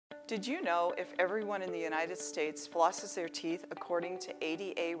Did you know if everyone in the United States flosses their teeth according to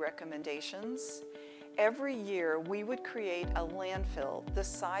ADA recommendations, every year we would create a landfill the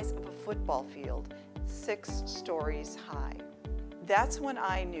size of a football field, 6 stories high. That's when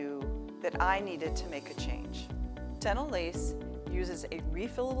I knew that I needed to make a change. Dental Lace uses a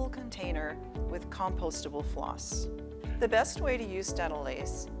refillable container with compostable floss. The best way to use Dental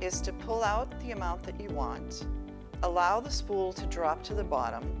Lace is to pull out the amount that you want, allow the spool to drop to the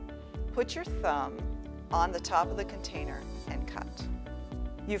bottom, put your thumb on the top of the container and cut.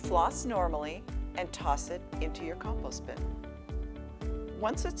 You floss normally and toss it into your compost bin.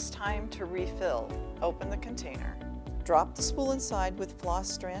 Once it's time to refill, open the container, drop the spool inside with floss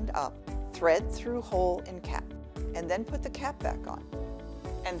strand up, thread through hole in cap, and then put the cap back on.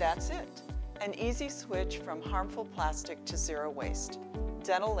 And that's it. An easy switch from harmful plastic to zero waste.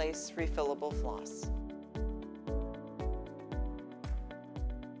 Dental Lace Refillable Floss.